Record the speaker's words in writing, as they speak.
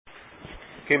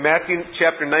Okay, Matthew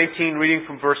chapter 19, reading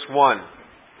from verse 1.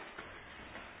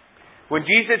 When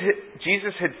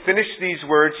Jesus had finished these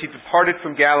words, he departed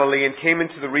from Galilee and came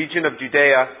into the region of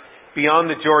Judea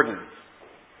beyond the Jordan.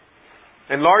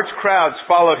 And large crowds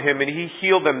followed him, and he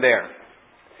healed them there.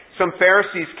 Some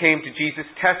Pharisees came to Jesus,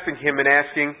 testing him and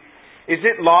asking, "Is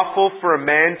it lawful for a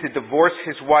man to divorce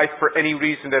his wife for any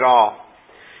reason at all?"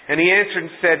 And he answered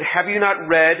and said, "Have you not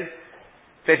read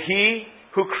that he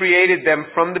who created them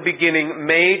from the beginning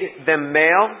made them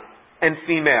male and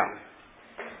female?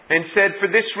 And said, for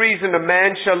this reason a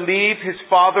man shall leave his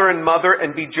father and mother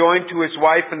and be joined to his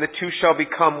wife, and the two shall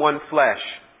become one flesh.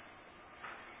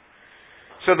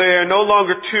 So they are no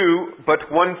longer two,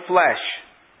 but one flesh.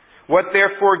 What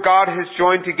therefore God has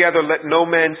joined together, let no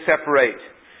man separate."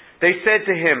 They said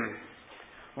to him,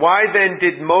 "Why then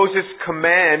did Moses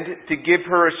command to give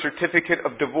her a certificate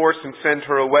of divorce and send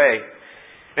her away?"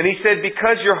 And he said,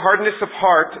 "Because your hardness of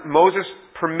heart, Moses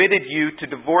permitted you to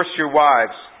divorce your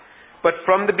wives. But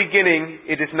from the beginning,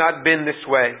 it has not been this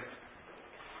way.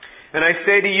 And I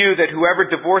say to you that whoever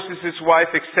divorces his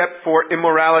wife except for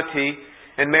immorality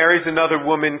and marries another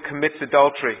woman commits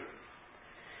adultery."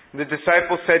 And the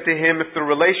disciples said to him, "If the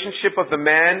relationship of the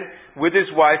man with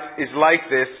his wife is like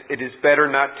this, it is better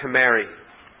not to marry."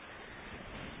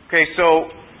 Okay, so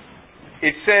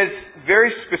it says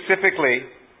very specifically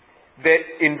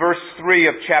that in verse 3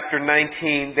 of chapter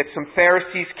 19, that some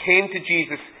Pharisees came to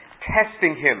Jesus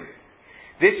testing him.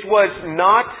 This was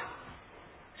not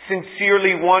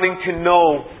sincerely wanting to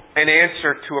know an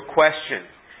answer to a question.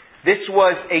 This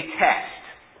was a test.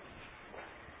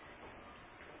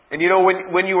 And you know,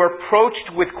 when you are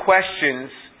approached with questions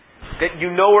that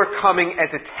you know are coming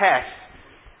as a test,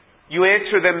 you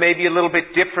answer them maybe a little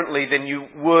bit differently than you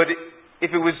would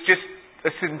if it was just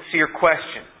a sincere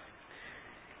question.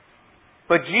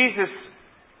 But Jesus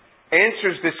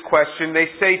answers this question. They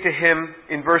say to him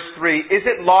in verse 3, "Is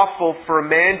it lawful for a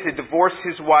man to divorce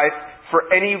his wife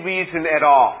for any reason at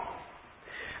all?"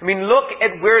 I mean, look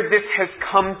at where this has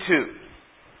come to.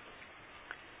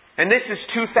 And this is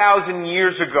 2,000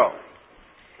 years ago.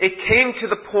 It came to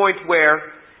the point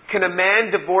where, can a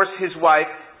man divorce his wife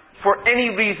for any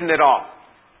reason at all?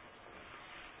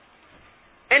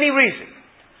 Any reason.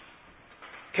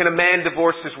 Can a man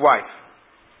divorce his wife?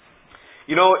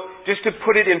 You know, just to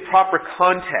put it in proper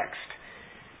context,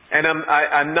 and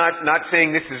I'm not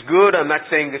saying this is good, I'm not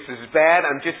saying this is bad,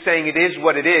 I'm just saying it is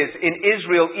what it is. In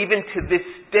Israel, even to this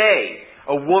day,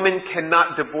 a woman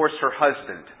cannot divorce her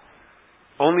husband.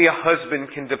 Only a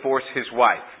husband can divorce his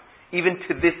wife. Even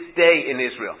to this day in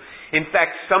Israel. In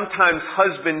fact, sometimes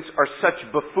husbands are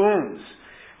such buffoons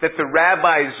that the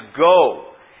rabbis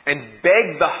go and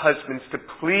beg the husbands to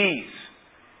please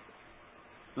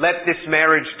let this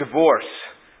marriage divorce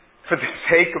for the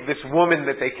sake of this woman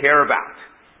that they care about.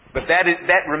 But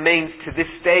that remains to this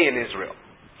day in Israel.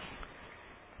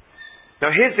 Now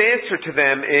his answer to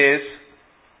them is,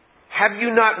 "Have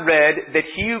you not read that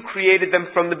he who created them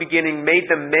from the beginning made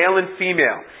them male and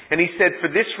female? And he said, for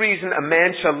this reason a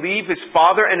man shall leave his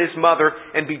father and his mother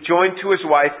and be joined to his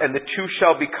wife, and the two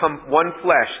shall become one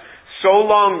flesh.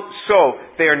 So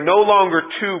they are no longer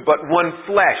two, but one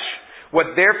flesh.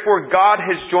 What therefore God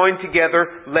has joined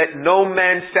together, let no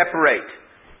man separate."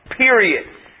 Period.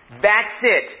 That's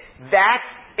it. That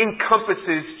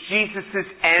encompasses Jesus'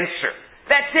 answer.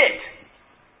 That's it.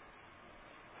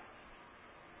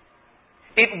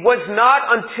 It was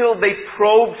not until they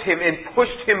probed him and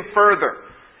pushed him further.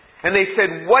 And they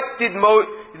said,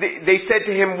 they said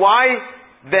to him, "Why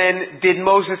then did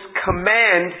Moses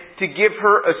command to give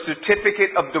her a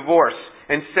certificate of divorce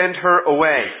and send her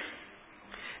away?"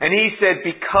 And he said,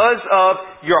 "Because of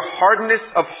your hardness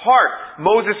of heart,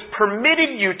 Moses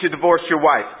permitted you to divorce your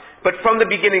wife. But from the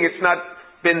beginning it's not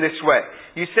been this way."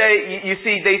 You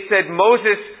see, they said,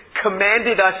 "Moses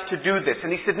commanded us to do this."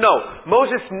 And he said, "No,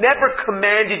 Moses never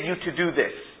commanded you to do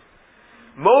this.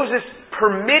 Moses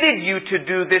permitted you to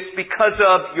do this because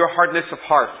of your hardness of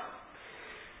heart."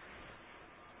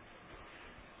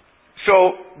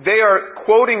 So they are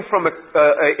quoting from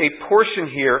a portion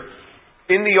here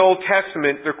in the Old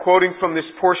Testament. They're quoting from this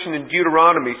portion in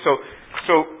Deuteronomy.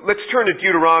 So let's turn to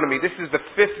Deuteronomy. This is the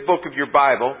 5th book of your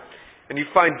Bible. And you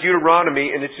find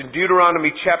Deuteronomy, and it's in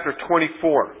Deuteronomy chapter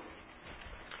 24.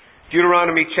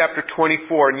 Deuteronomy chapter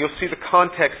 24, and you'll see the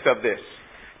context of this.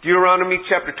 Deuteronomy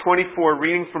chapter 24,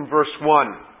 reading from verse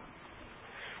 1.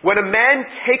 "When a man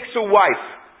takes a wife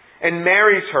and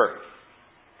marries her,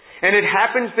 and it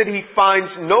happens that she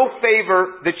finds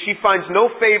no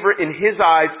favor in his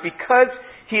eyes because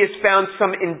he has found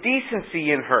some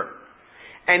indecency in her,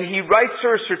 and he writes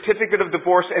her a certificate of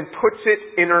divorce and puts it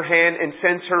in her hand and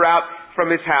sends her out, from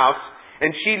his house,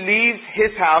 and she leaves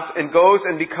his house and goes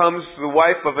and becomes the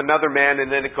wife of another man,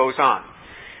 and then it goes on.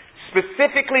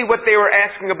 Specifically what they were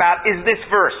asking about is this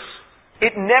verse.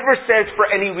 It never says for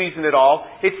any reason at all.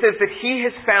 It says that he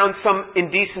has found some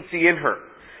indecency in her.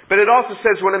 But it also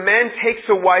says when a man takes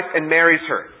a wife and marries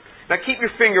her. Now keep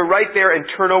your finger right there and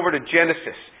turn over to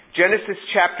Genesis. Genesis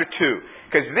chapter 2.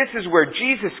 Because this is where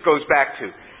Jesus goes back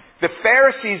to. The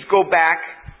Pharisees go back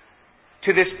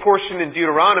to this portion in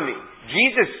Deuteronomy.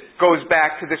 Jesus goes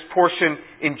back to this portion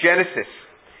in Genesis.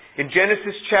 In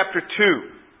Genesis chapter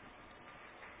 2.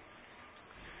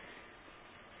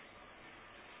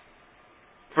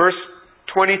 Verse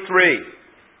 23.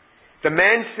 The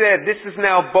man said, "This is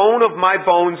now bone of my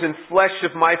bones and flesh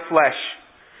of my flesh.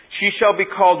 She shall be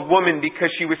called woman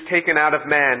because she was taken out of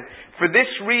man. For this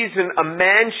reason a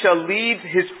man shall leave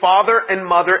his father and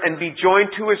mother and be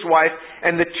joined to his wife,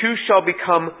 and the two shall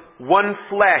become one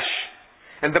flesh.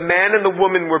 And the man and the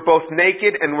woman were both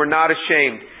naked and were not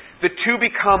ashamed." The two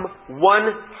become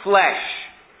one flesh.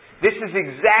 This is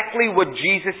exactly what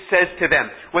Jesus says to them.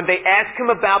 When they ask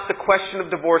him about the question of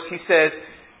divorce, he says,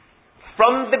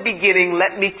 "From the beginning,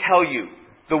 let me tell you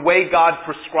the way God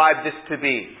prescribed this to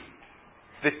be.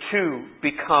 The two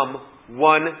become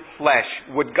one flesh.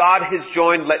 What God has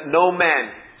joined, let no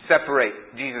man separate,"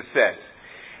 Jesus says.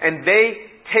 And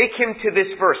they take him to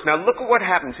this verse. Now look at what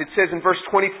happens. It says in verse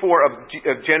 24 of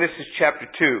Genesis chapter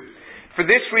 2, "For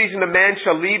this reason a man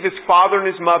shall leave his father and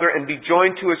his mother and be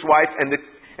joined to his wife,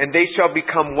 and they shall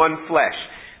become one flesh."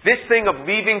 This thing of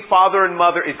leaving father and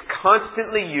mother is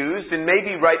constantly used, and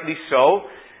maybe rightly so,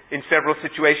 in several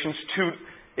situations, to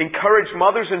encourage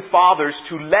mothers and fathers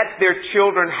to let their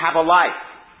children have a life.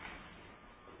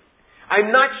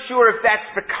 I'm not sure if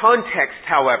that's the context,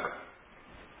 however.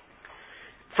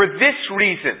 For this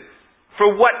reason.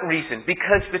 For what reason?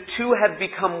 Because the two have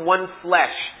become one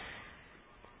flesh.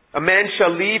 A man shall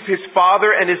leave his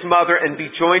father and his mother and be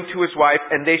joined to his wife,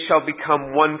 and they shall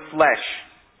become one flesh.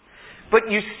 But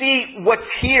you see, what's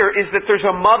here is that there's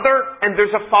a mother and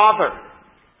there's a father.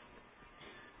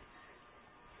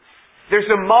 There's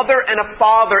a mother and a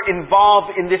father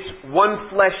involved in this one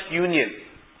flesh union.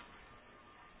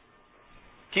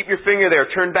 Keep your finger there.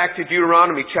 Turn back to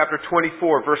Deuteronomy chapter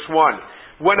 24, verse 1.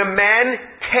 "When a man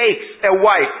takes a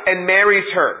wife and marries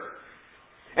her,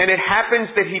 and it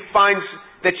happens that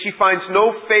she finds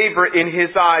no favor in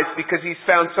his eyes because he's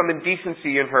found some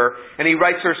indecency in her, and he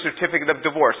writes her a certificate of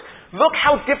divorce." Look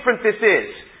how different this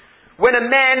is. When a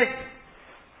man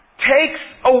takes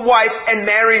a wife and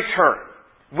marries her,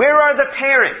 where are the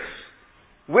parents?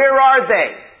 Where are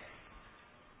they?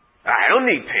 I don't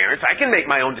need parents. I can make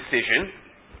my own decision.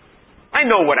 I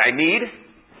know what I need.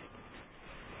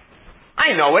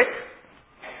 I know it.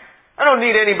 I don't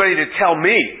need anybody to tell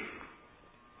me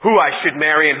who I should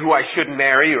marry and who I shouldn't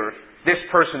marry, or this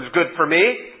person's good for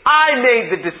me. I made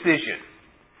the decision.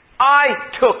 I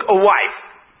took a wife.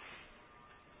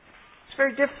 It's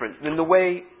very different than the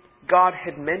way God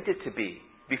had meant it to be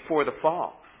before the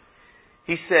fall.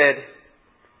 He said,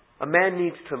 a man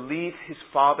needs to leave his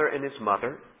father and his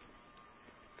mother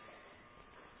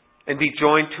and be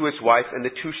joined to his wife, and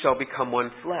the two shall become one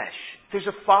flesh. There's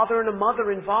a father and a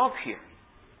mother involved here.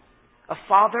 A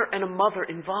father and a mother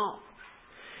involved.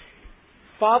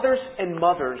 Fathers and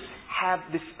mothers have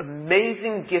this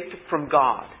amazing gift from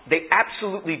God. They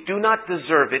absolutely do not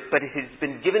deserve it, but it has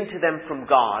been given to them from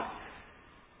God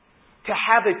to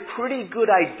have a pretty good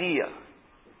idea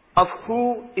of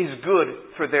who is good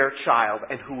for their child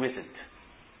and who isn't.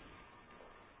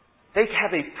 They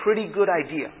have a pretty good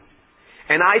idea.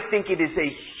 And I think it is a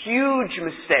huge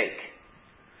mistake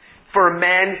for a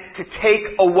man to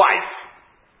take a wife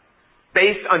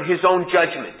based on his own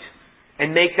judgment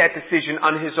and make that decision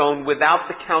on his own without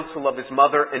the counsel of his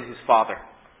mother and his father.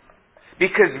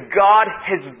 Because God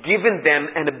has given them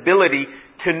an ability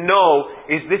to know,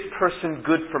 is this person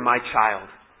good for my child?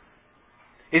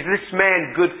 Is this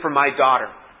man good for my daughter?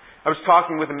 I was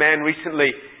talking with a man recently,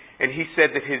 and he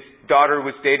said that his daughter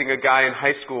was dating a guy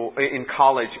in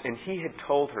college, and he had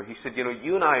told her, he said,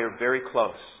 you and I are very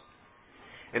close.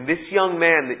 And this young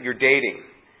man that you're dating,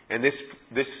 and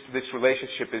this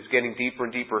relationship is getting deeper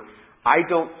and deeper, I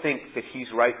don't think that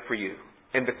he's right for you.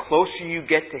 And the closer you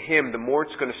get to him, the more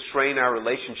it's going to strain our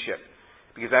relationship,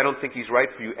 because I don't think he's right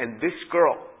for you. And this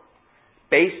girl,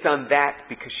 based on that,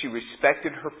 because she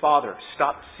respected her father,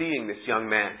 stopped seeing this young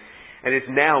man, and is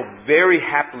now very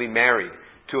happily married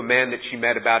to a man that she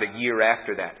met about a year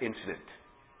after that incident.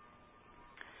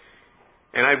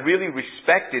 And I really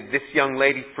respected this young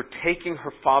lady for taking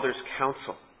her father's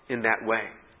counsel in that way.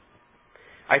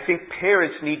 I think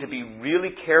parents need to be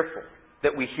really careful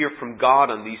that we hear from God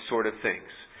on these sort of things.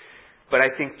 But I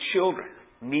think children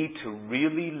need to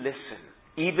really listen,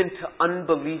 even to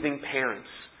unbelieving parents,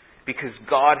 because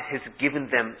God has given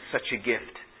them such a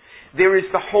gift. There is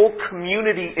the whole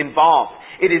community involved.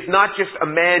 It is not just a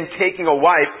man taking a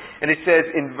wife, and it says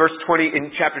in verse 20,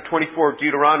 in chapter 24 of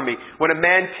Deuteronomy, when a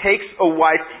man takes a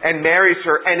wife and marries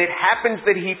her, and it happens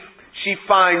that she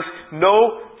finds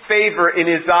no favor in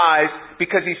his eyes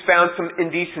because he's found some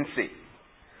indecency.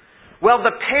 Well,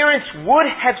 the parents would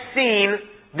have seen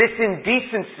this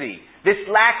indecency, this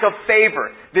lack of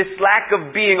favor, this lack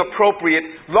of being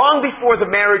appropriate, long before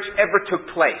the marriage ever took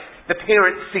place. The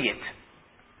parents see it.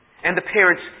 And the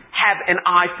parents have an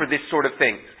eye for this sort of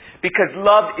thing. Because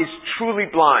love is truly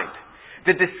blind.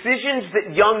 The decisions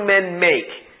that young men make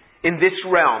in this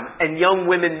realm and young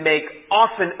women make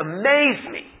often amaze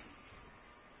me.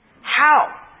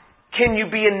 How can you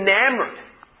be enamored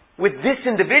with this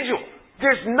individual?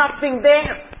 There's nothing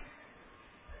there.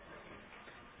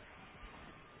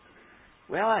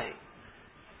 Well,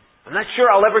 I'm not sure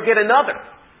I'll ever get another.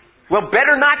 Well,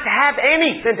 better not to have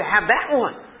any than to have that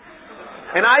one.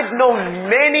 And I've known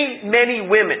many, many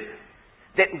women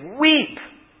that weep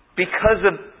because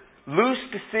of loose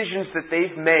decisions that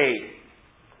they've made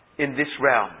in this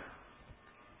realm.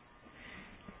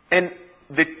 And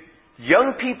the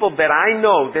young people that I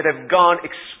know that have gone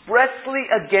expressly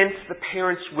against the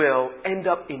parents' will end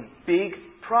up in big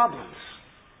problems.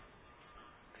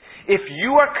 If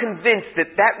you are convinced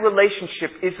that that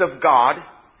relationship is of God,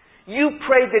 you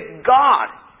pray that God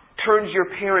turns your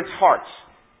parents' hearts.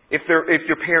 If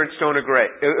your parents don't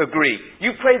agree.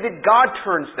 You pray that God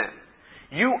turns them.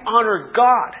 You honor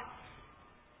God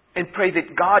and pray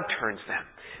that God turns them.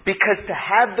 Because to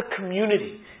have the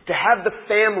community, to have the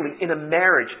family in a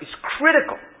marriage is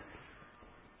critical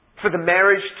for the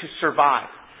marriage to survive.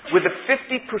 With a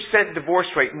 50% divorce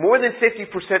rate, more than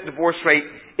 50% divorce rate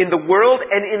in the world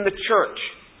and in the church,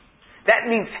 that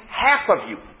means half of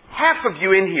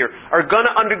you in here are going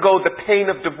to undergo the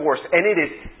pain of divorce, and it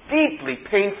is deeply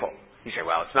painful. You say,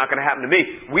 well, it's not going to happen to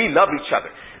me. We love each other.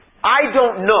 I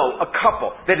don't know a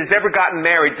couple that has ever gotten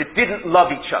married that didn't love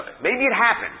each other. Maybe it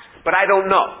happens, but I don't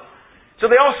know. So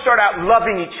they all start out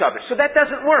loving each other. So that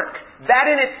doesn't work. That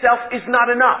in itself is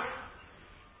not enough.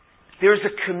 There's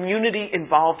a community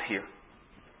involved here.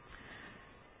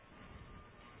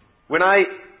 When I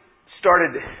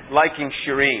started liking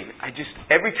Shireen,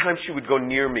 every time she would go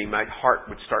near me, my heart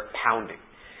would start pounding.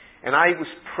 And I was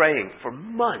praying for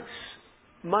months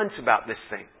about this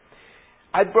thing.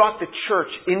 I brought the church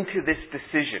into this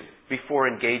decision before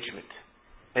engagement.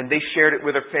 And they shared it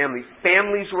with their families.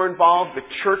 Families were involved. The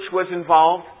church was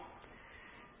involved.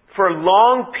 For a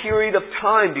long period of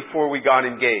time before we got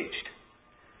engaged.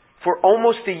 For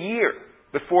almost a year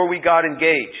before we got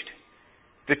engaged.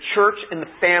 The church and the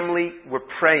family were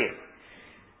praying.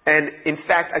 And in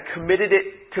fact, I committed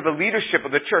it to the leadership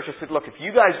of the church. I said, look, if you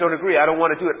guys don't agree, I don't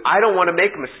want to do it. I don't want to make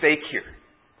a mistake here.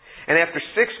 And after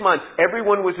 6 months,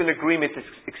 everyone was in agreement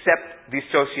except the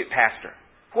associate pastor,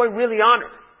 who I really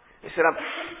honored. They said,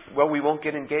 well, we won't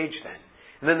get engaged then.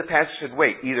 And then the pastor said,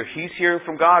 wait, either he's hearing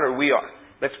from God or we are.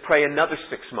 Let's pray another 6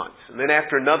 months. And then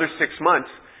after another 6 months,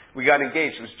 we got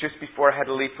engaged. It was just before I had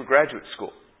to leave for graduate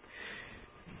school.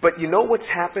 But you know what's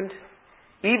happened?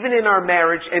 Even in our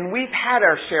marriage, and we've had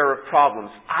our share of problems,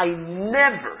 I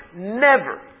never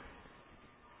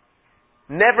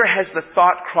has the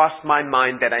thought crossed my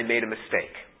mind that I made a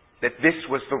mistake. That this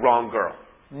was the wrong girl.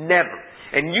 Never.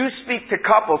 And you speak to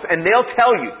couples and they'll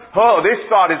tell you, oh, this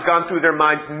thought has gone through their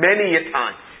minds many a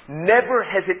time. Never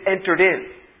has it entered in.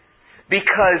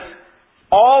 Because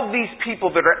all these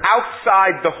people that are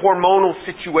outside the hormonal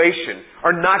situation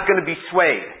are not going to be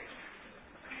swayed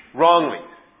wrongly.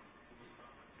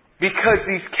 Because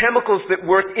these chemicals that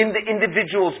work in the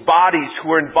individual's bodies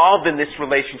who are involved in this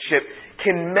relationship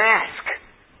can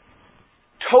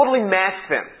totally mask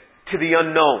them to the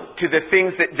unknown, to the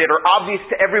things that are obvious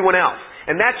to everyone else.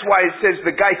 And that's why it says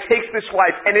the guy takes this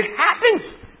wife, and it happens.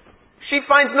 She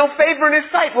finds no favor in his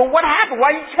sight. Well, what happened?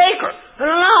 Why did you take her? I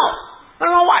don't know. I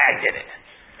don't know why I did it.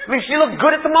 I mean, she looked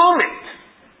good at the moment.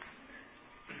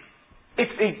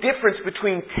 It's a difference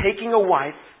between taking a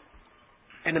wife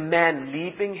and a man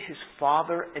leaving his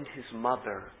father and his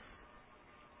mother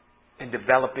and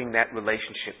developing that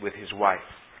relationship with his wife.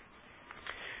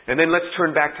 And then let's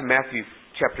turn back to Matthew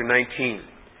chapter 19.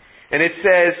 And it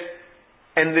says,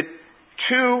 and the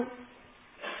two,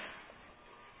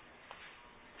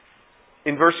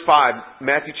 in verse 5,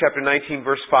 Matthew chapter 19,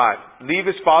 verse 5, leave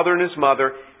his father and his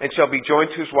mother and shall be joined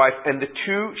to his wife, and the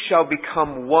two shall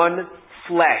become one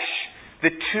flesh. The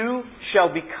two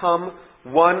shall become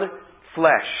one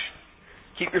flesh.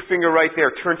 Keep your finger right there.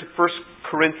 Turn to 1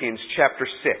 Corinthians chapter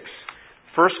 6.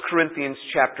 1 Corinthians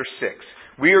chapter 6.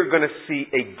 We are going to see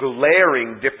a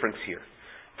glaring difference here.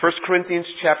 1 Corinthians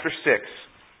chapter 6.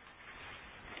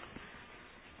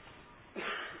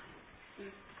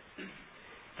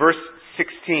 Verse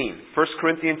 16. 1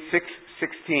 Corinthians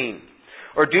 6:16.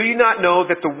 Or do you not know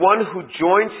that the one who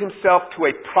joins himself to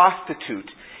a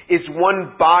prostitute is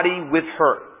one body with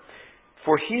her?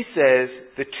 For he says,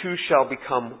 the two shall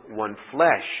become one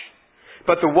flesh.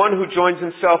 But the one who joins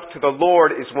himself to the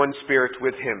Lord is one spirit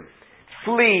with him.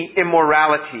 Flee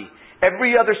immorality.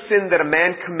 Every other sin that a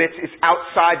man commits is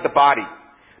outside the body,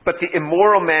 but the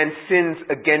immoral man sins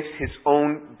against his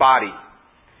own body.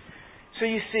 So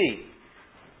you see,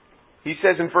 he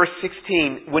says in verse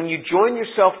 16, when you join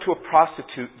yourself to a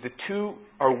prostitute, the two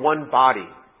are one body.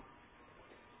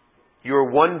 You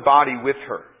are one body with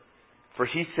her. For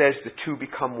he says the two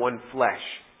become one flesh.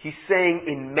 He's saying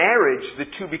in marriage, the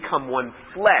two become one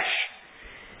flesh.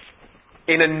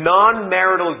 In a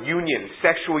non-marital union,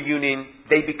 sexual union,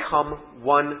 they become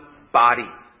one body.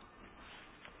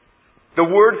 The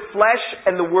word flesh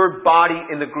and the word body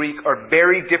in the Greek are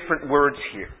very different words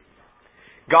here.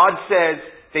 God says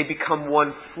they become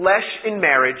one flesh in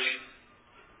marriage.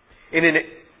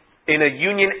 In a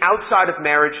union outside of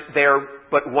marriage, they are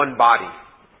but one body.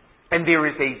 And there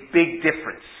is a big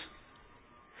difference.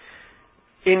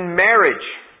 In marriage,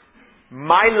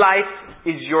 my life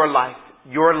is your life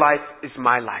is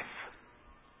my life.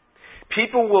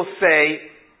 People will say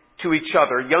to each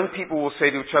other, young people will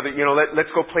say to each other, let's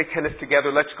go play tennis together,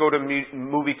 let's go to a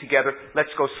movie together,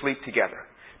 let's go sleep together.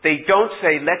 They don't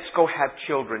say, let's go have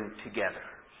children together.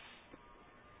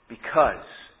 Because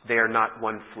they are not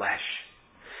one flesh.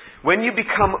 When you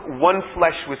become one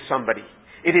flesh with somebody,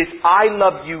 it is, I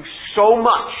love you so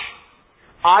much,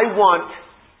 I want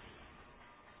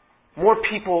more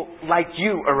people like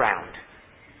you around.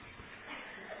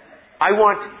 I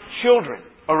want children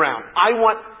around. I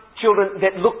want children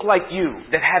that look like you,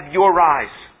 that have your eyes.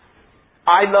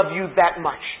 I love you that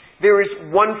much. There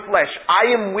is one flesh.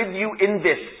 I am with you in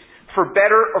this, for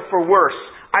better or for worse.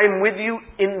 I am with you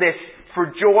in this, for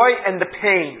joy and the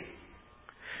pain.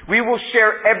 We will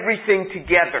share everything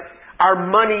together. Our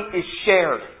money is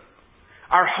shared.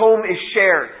 Our home is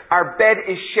shared. Our bed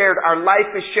is shared. Our life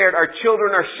is shared. Our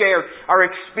children are shared. Our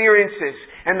experiences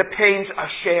and the pains are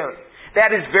shared.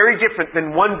 That is very different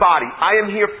than one body. I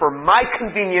am here for my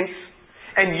convenience,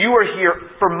 and you are here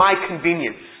for my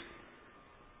convenience.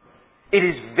 It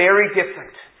is very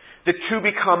different. The two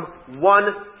become one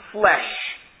flesh.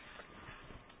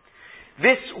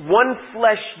 This one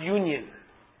flesh union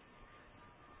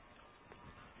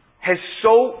has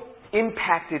so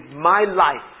impacted my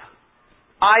life.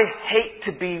 I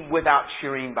hate to be without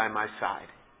Shireen by my side.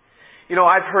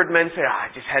 I've heard men say, I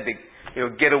just had to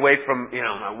get away from,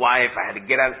 my wife. I had to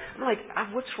get out. I'm like,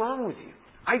 what's wrong with you?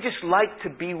 I just like to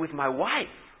be with my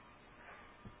wife.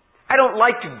 I don't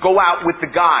like to go out with the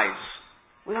guys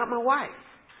without my wife.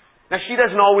 Now, she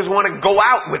doesn't always want to go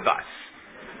out with us.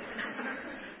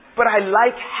 But I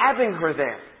like having her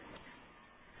there.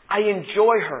 I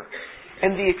enjoy her.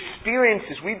 And the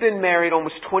experiences, we've been married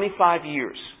almost 25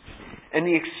 years. And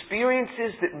the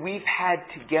experiences that we've had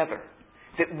together,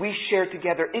 that we share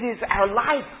together, it is our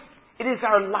life. It is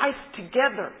our life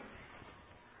together.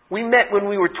 We met when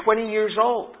we were 20 years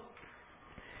old.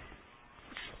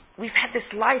 We've had this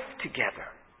life together.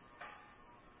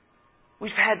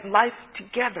 We've had life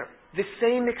together. The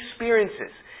same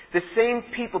experiences. The same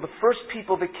people. The first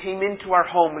people that came into our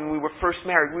home when we were first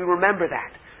married. We remember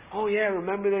that. Oh yeah,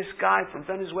 remember this guy from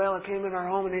Venezuela came in our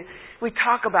home, and we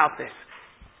talk about this.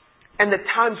 And the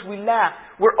times we laugh,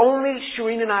 where only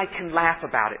Shireen and I can laugh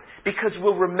about it. Because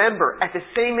we'll remember at the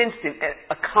same instant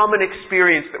a common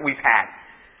experience that we've had.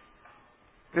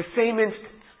 The same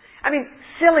instance.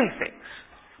 Silly things.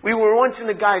 We were once in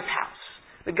a guy's house.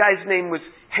 The guy's name was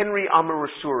Henry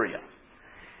Amarasuria.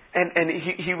 And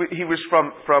he was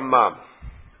from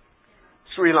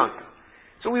Sri Lanka.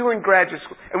 So we were in graduate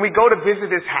school. And we go to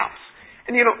visit his house.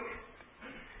 And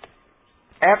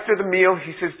after the meal,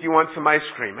 he says, do you want some ice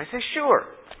cream? I say, sure.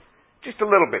 Just a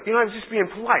little bit. I was just being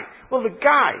polite. Well, the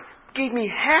guy gave me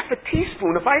half a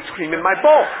teaspoon of ice cream in my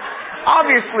bowl.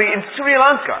 Obviously, in Sri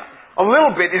Lanka, a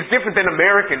little bit is different than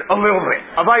American, a little bit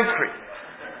of ice cream.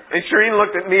 And Shireen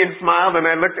looked at me and smiled, and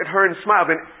I looked at her and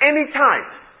smiled. And any time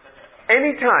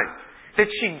that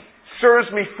she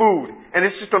serves me food, and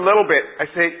it's just a little bit, I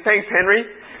say, thanks, Henry.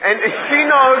 And she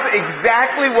knows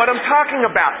exactly what I'm talking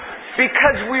about.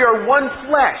 Because we are one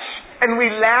flesh, and we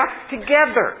laugh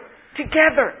together.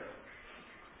 Together.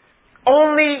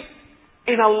 Only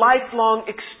in a lifelong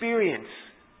experience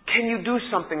Can you do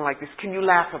something like this? Can you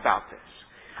laugh about this?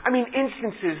 I mean,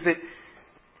 instances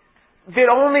that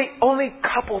only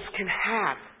couples can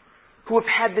have who have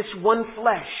had this one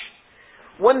flesh.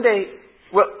 One day,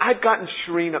 well, I've gotten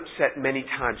Shireen upset many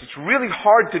times. It's really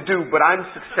hard to do, but I'm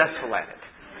successful at it.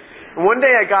 And one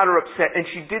day I got her upset and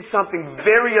she did something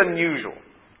very unusual.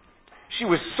 She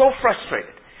was so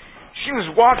frustrated. She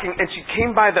was walking and she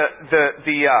came by the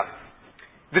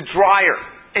dryer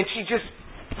and she just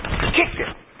kicked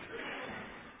it.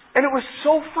 And it was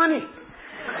so funny.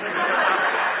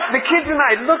 The kids and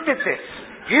I looked at this.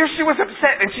 Here she was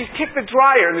upset and she kicked the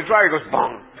dryer and the dryer goes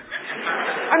bong.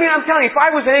 I mean, I'm telling you, if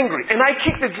I was angry and I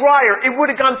kicked the dryer, it would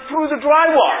have gone through the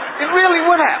drywall. It really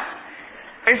would have.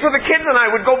 And so the kids and I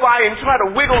would go by and try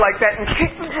to wiggle like that and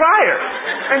kick the dryer.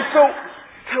 And so,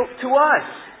 to us,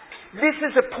 this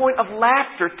is a point of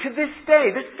laughter to this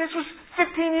day. This was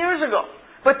 15 years ago.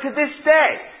 But to this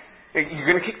day, you're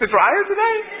going to kick the dryer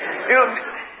today? You know,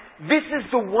 this is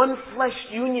the one flesh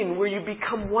union where you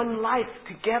become one life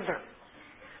together.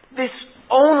 This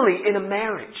only in a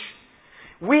marriage.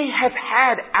 We have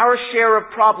had our share of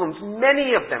problems,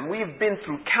 many of them. We have been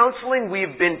through counseling. We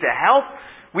have been to help.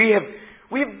 We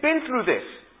have been through this.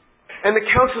 And the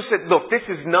counselor said, look, this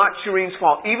is not Shireen's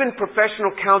fault. Even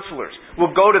professional counselors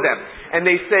will go to them and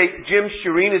they say, Jim,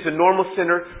 Shireen is a normal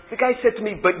sinner. The guy said to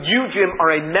me, but you, Jim,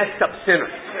 are a messed up sinner.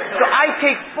 So I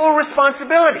take full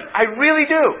responsibility. I really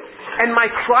do. And my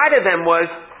cry to them was,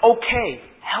 okay,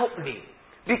 help me.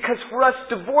 Because for us,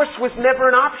 divorce was never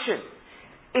an option.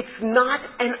 It's not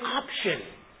an option.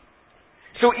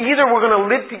 So either we're going to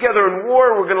live together in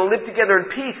war or we're going to live together in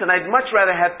peace, and I'd much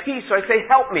rather have peace, so I say,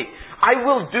 help me. I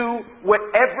will do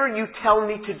whatever you tell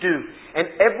me to do.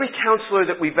 And every counselor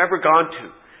that we've ever gone to,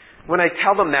 when I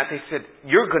tell them that, they said,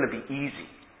 you're going to be easy.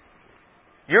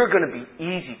 You're going to be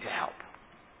easy to help.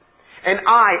 And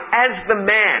I, as the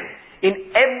man,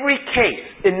 in every case,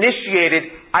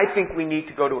 initiated, I think we need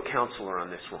to go to a counselor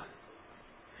on this one.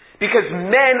 Because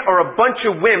men are a bunch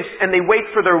of wimps and they wait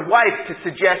for their wife to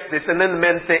suggest this, and then the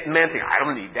men think, I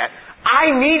don't need that. I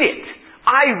need it.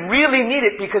 I really need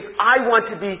it because I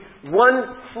want to be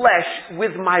one flesh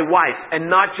with my wife and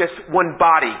not just one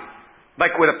body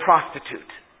like with a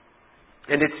prostitute.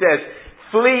 And it says,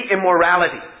 flee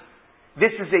immorality.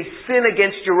 This is a sin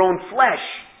against your own flesh.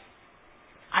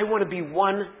 I want to be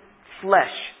one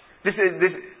flesh.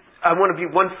 I want to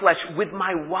be one flesh with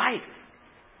my wife.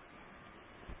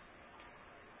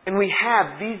 And we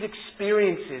have these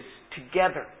experiences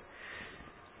together.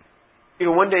 You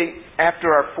know, one day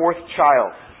after our fourth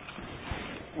child,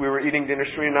 we were eating dinner,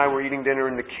 Shireen and I were eating dinner,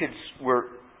 and the kids were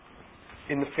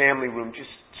in the family room just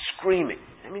screaming.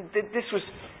 I mean, this was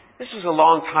a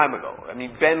long time ago. I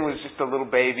mean, Ben was just a little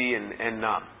baby, and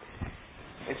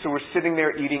so we're sitting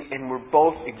there eating, and we're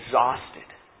both exhausted.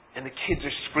 And the kids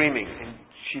are screaming, and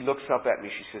she looks up at me.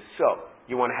 She says, so,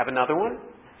 you want to have another one?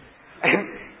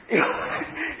 And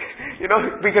you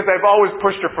know, because I've always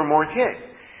pushed her for more kids.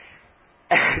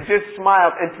 And I just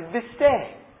smiled. And to this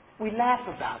day, we laugh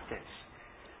about this.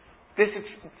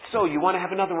 So, you want to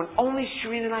have another one? Only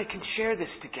Shireen and I can share this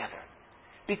together.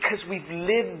 Because we've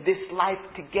lived this life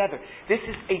together. This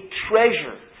is a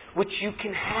treasure which you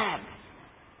can have.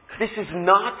 This is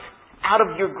not out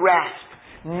of your grasp.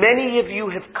 Many of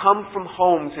you have come from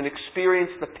homes and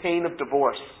experienced the pain of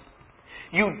divorce.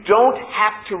 You don't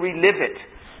have to relive it.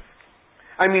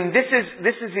 I mean, this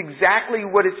is exactly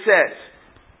what it says.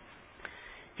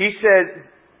 They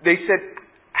said,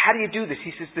 how do you do this?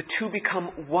 He says, the two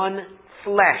become one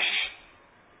flesh.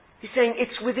 He's saying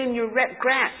it's within your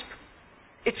grasp.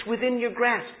 It's within your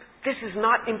grasp. This is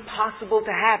not impossible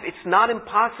to have. It's not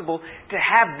impossible to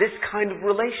have this kind of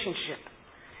relationship.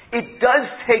 It does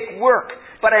take work,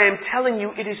 but I am telling you,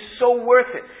 it is so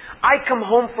worth it. I come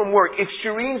home from work. If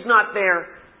Shireen's not there,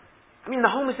 I mean, the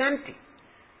home is empty.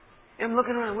 And I'm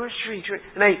looking around, where's Shireen?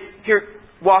 And I hear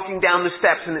walking down the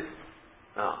steps, and it's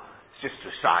just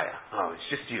Josiah. Oh, it's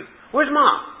just you. Where's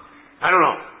Mom? I don't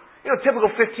know. You know, typical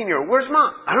 15-year-old. Where's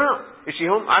Mom? I don't know. Is she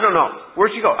home? I don't know.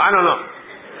 Where'd she go? I don't know.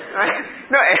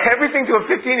 No, everything to a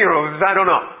 15-year-old is I don't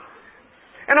know.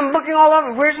 And I'm looking all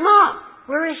over. Where's Mom?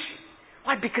 Where is she?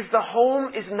 Why? Because the home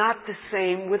is not the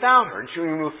same without her. And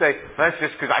Shireen will say, that's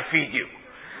just because I feed you.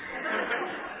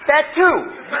 That too.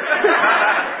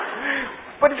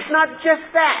 But it's not just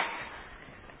that.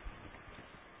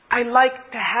 I like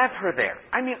to have her there.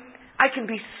 I mean, I can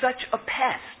be such a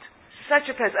pest. Such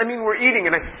a pest. I mean, we're eating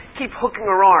and I keep hooking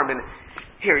her arm and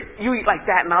here, you eat like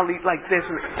that and I'll eat like this.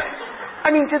 And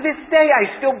I mean, to this day,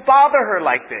 I still bother her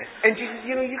like this. And she says,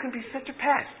 you know, you can be such a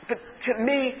pest. But to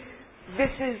me,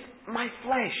 this is my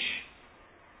flesh.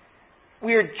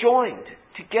 We are joined.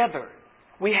 together.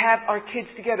 We have our kids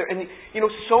together. And,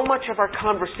 so much of our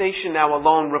conversation now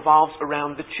alone revolves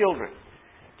around the children.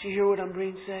 Do you hear what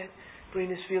Breen said?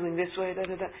 Breen is feeling this way, da,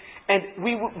 da, da. And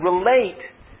we relate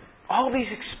all these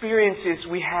experiences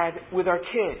we had with our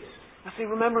kids. I say,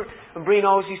 remember, Breen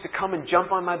always used to come and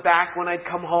jump on my back when I'd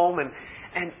come home.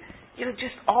 And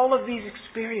just all of these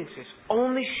experiences.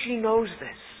 Only she knows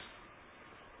this.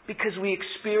 Because we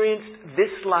experienced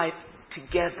this life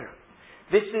together.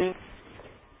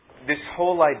 This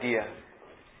whole idea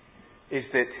is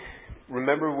that,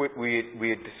 remember what we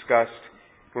had discussed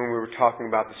when we were talking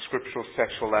about the scriptural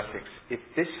sexual ethics. If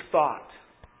this thought,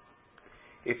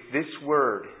 if this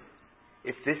word,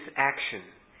 if this action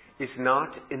is not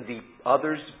in the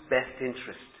other's best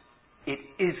interest, it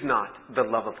is not the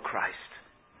love of Christ.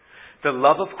 The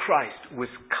love of Christ was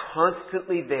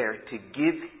constantly there to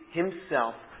give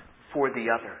Himself for the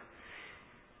other.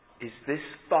 Is this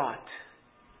thought,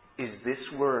 is this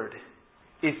word,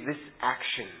 is this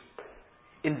action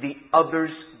in the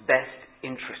other's best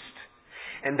interest?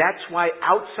 And that's why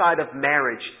outside of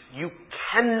marriage, you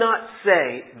cannot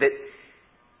say that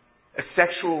a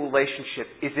sexual relationship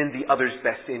is in the other's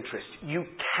best interest. You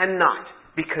cannot,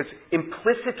 because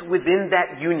implicit within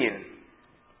that union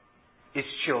is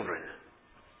children.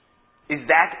 Is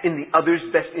that in the other's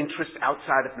best interest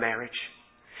outside of marriage?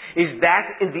 Is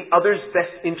that in the other's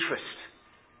best interest?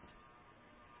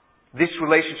 This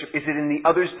relationship, is it in the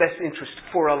other's best interest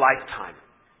for a lifetime?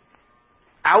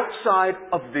 Outside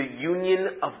of the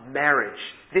union of marriage,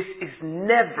 this is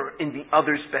never in the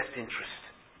other's best interest.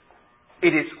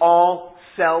 It is all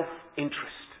self-interest.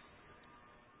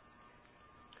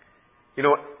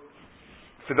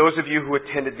 For those of you who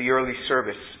attended the early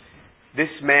service, this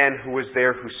man who was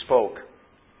there who spoke,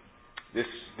 this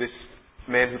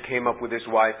man who came up with his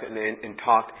wife and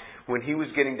talked, when he was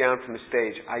getting down from the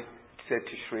stage, I said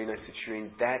to Shireen,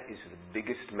 Shireen, that is the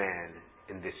biggest man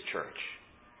in this church.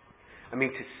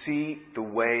 To see the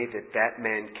way that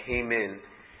man came in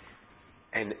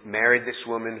and married this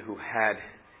woman who had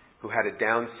a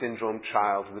Down syndrome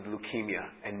child with leukemia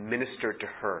and ministered to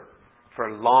her for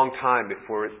a long time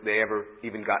before they ever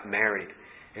even got married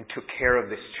and took care of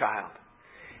this child.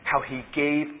 How he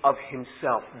gave of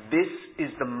himself. This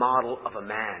is the model of a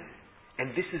man.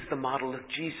 And this is the model of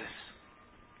Jesus.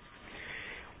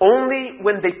 Only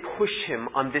when they push him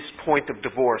on this point of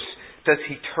divorce does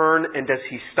he turn and does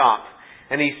he stop.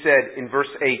 And he said in verse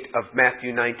 8 of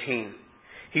Matthew 19,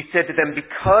 he said to them,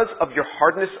 because of your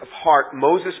hardness of heart,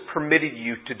 Moses permitted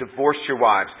you to divorce your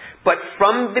wives. But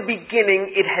from the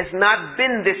beginning, it has not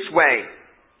been this way.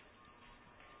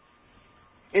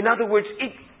 In other words,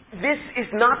 this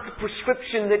is not the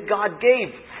prescription that God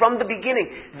gave from the beginning.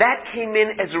 That came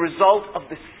in as a result of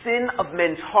the sin of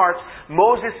men's hearts.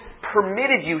 Moses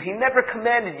permitted you. He never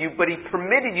commanded you, but he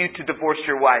permitted you to divorce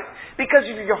your wife because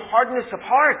of your hardness of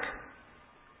heart.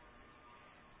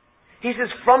 He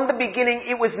says, from the beginning,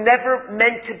 it was never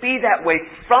meant to be that way.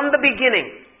 From the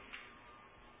beginning,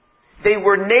 they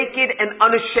were naked and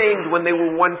unashamed when they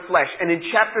were one flesh. And in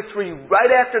chapter 3,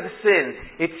 right after the sin,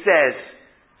 it says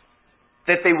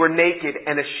that they were naked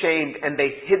and ashamed and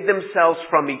they hid themselves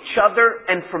from each other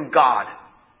and from God.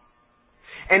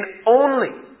 And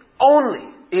only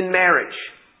in marriage,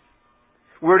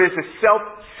 where it is a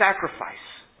self-sacrifice,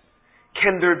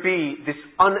 can there be this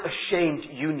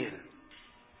unashamed union.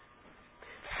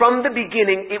 From the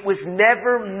beginning, it was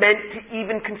never meant to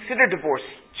even consider divorce.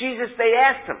 Jesus, they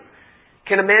asked him,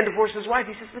 can a man divorce his wife?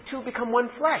 He says, the two become one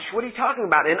flesh. What are you talking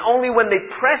about? And only when they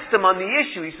pressed him on the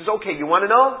issue, he says, okay, you want to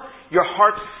know? Your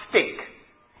hearts stink.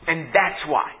 And that's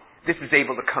why this is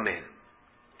able to come in.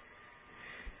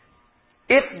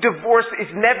 If divorce is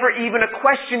never even a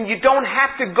question, you don't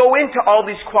have to go into all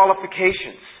these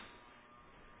qualifications.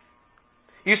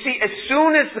 You see, as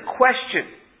soon as the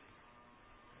question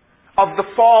of the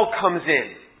fall comes in,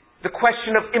 the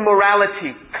question of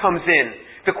immorality comes in,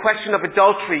 the question of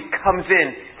adultery comes in,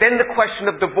 then the question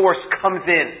of divorce comes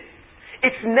in.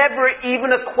 It's never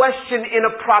even a question in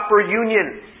a proper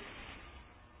union.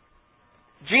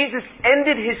 Jesus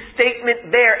ended his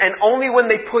statement there, and only when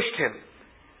they pushed him.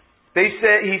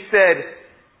 He said,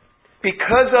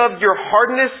 because of your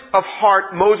hardness of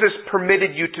heart, Moses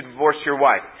permitted you to divorce your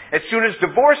wife. As soon as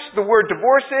the word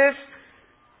divorce is,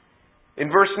 in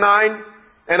verse 9,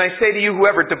 and I say to you,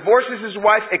 whoever divorces his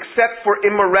wife except for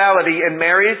immorality and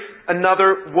marries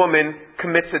another woman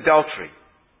commits adultery.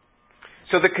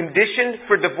 So the condition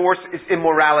for divorce is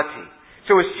immorality.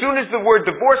 So as soon as the word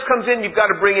divorce comes in, you've got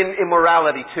to bring in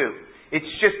immorality too.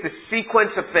 It's just the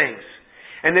sequence of things.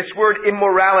 And this word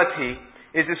immorality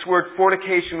is this word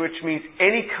fornication, which means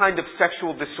any kind of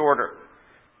sexual disorder.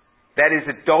 That is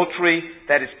adultery,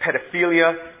 that is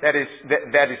pedophilia, that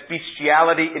is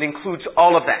bestiality. It includes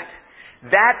all of that.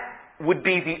 That would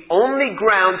be the only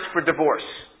grounds for divorce,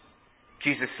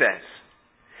 Jesus says.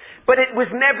 But it was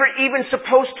never even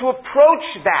supposed to approach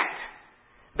that.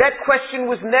 That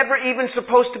question was never even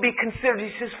supposed to be considered.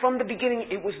 He says from the beginning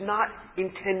it was not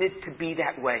intended to be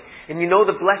that way. And you know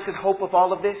the blessed hope of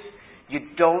all of this? You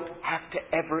don't have to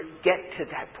ever get to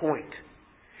that point.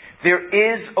 There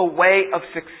is a way of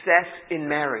success in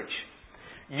marriage.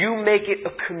 You make it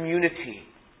a community.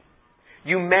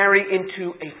 You marry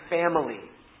into a family.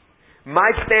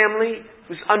 My family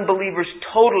was unbelievers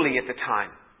totally at the time.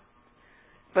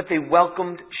 But they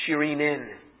welcomed Shireen in.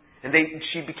 And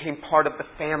she became part of the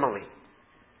family.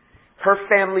 Her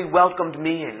family welcomed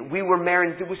me in. We were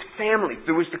married. There was family.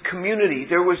 There was the community.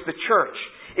 There was the church.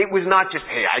 It was not just,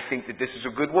 hey, I think that this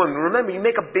is a good one. Remember, you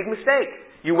make a big mistake.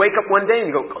 You wake up one day and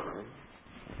you go, oh,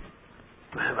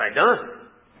 what have I done?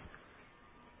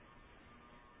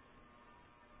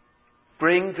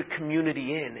 Bring the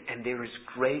community in and there is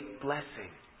great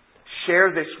blessing.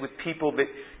 Share this with people that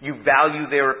you value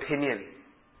their opinion.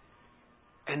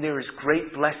 And there is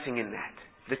great blessing in that.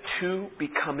 The two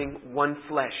becoming one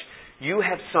flesh. You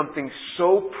have something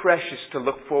so precious to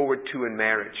look forward to in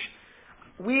marriage.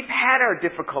 We've had our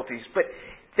difficulties, but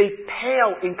they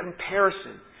pale in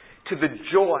comparison to the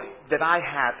joy that I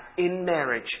have in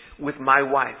marriage with my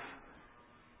wife.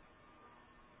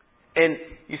 And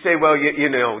you say, well, you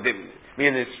know, me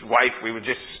and this wife, we would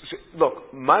just...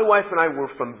 Look, my wife and I were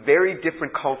from very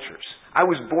different cultures. I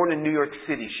was born in New York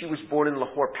City. She was born in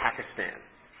Lahore, Pakistan.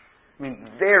 I mean,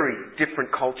 very different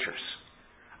cultures.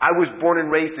 I was born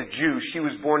and raised a Jew. She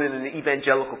was born in an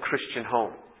evangelical Christian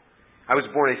home. I was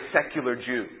born a secular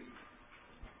Jew.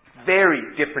 Very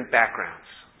different backgrounds.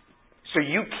 So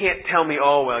you can't tell me,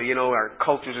 oh, well, you know, our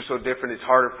cultures are so different, it's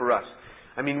harder for us.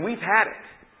 I mean, we've had it.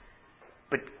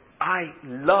 But I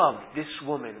love this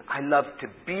woman. I love to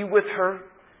be with her.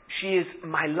 She is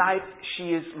my life. She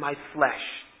is my flesh.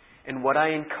 And what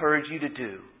I encourage you to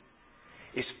do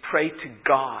is pray to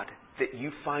God that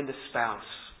you find a spouse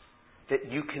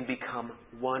that you can become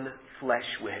one flesh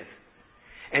with.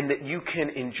 And that you can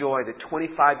enjoy that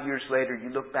 25 years later you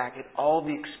look back at all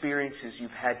the experiences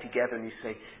you've had together and you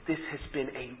say, this has been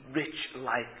a rich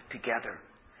life together.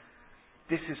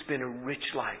 This has been a rich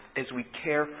life as we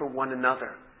care for one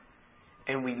another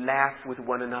and we laugh with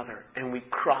one another and we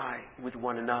cry with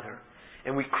one another.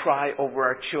 And we cry over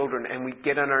our children and we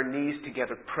get on our knees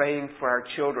together praying for our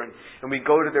children. And we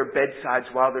go to their bedsides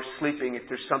while they're sleeping if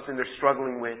there's something they're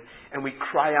struggling with. And we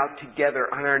cry out together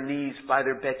on our knees by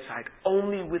their bedside.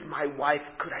 Only with my wife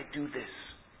could I do this.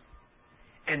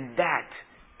 And that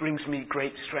brings me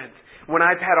great strength. When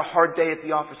I've had a hard day at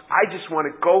the office, I just want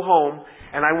to go home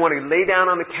and I want to lay down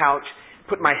on the couch,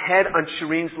 put my head on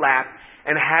Shireen's lap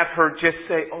and have her just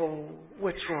say, oh,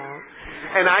 what's wrong?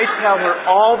 And I tell her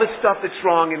all the stuff that's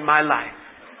wrong in my life.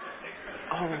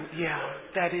 Oh, yeah,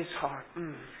 that is hard.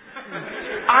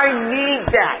 I need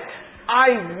that. I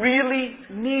really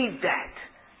need that.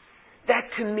 That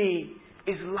to me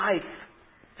is life.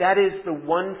 That is the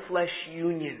one flesh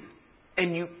union.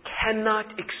 And you cannot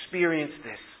experience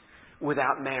this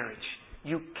without marriage.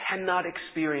 You cannot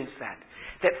experience that.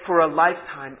 That for a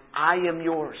lifetime, I am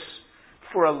yours.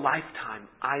 For a lifetime,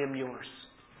 I am yours.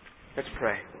 Let's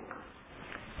pray.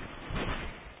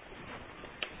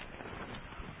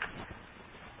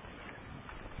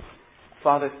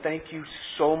 Father, thank you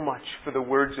so much for the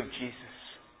words of Jesus,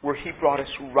 where He brought us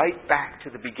right back to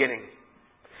the beginning.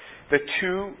 The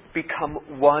two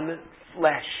become one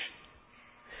flesh.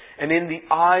 And in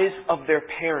the eyes of their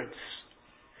parents,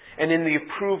 and in the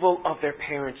approval of their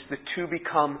parents, the two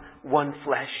become one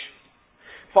flesh.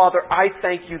 Father, I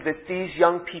thank you that these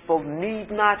young people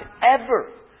need not ever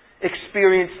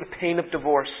experience the pain of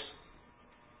divorce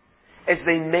as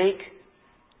they make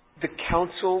the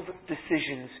counseled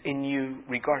decisions in you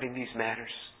regarding these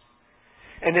matters.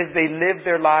 And as they live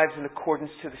their lives in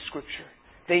accordance to the Scripture,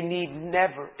 they need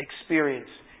never experience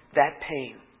that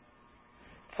pain.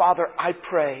 Father, I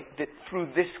pray that through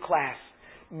this class,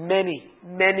 many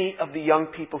of the young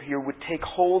people here would take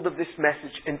hold of this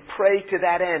message and pray to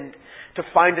that end to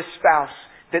find a spouse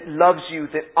that loves you,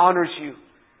 that honors you,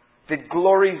 that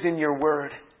glories in your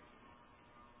word.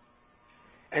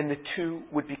 And the two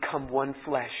would become one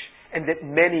flesh. And that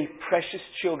many precious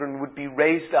children would be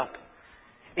raised up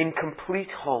in complete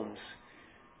homes.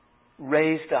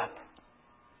 Raised up,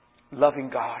 loving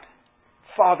God.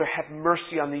 Father, have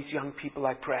mercy on these young people,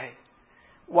 I pray.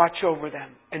 Watch over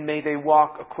them, and may they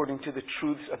walk according to the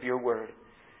truths of your word.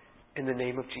 In the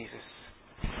name of Jesus.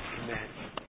 Amen.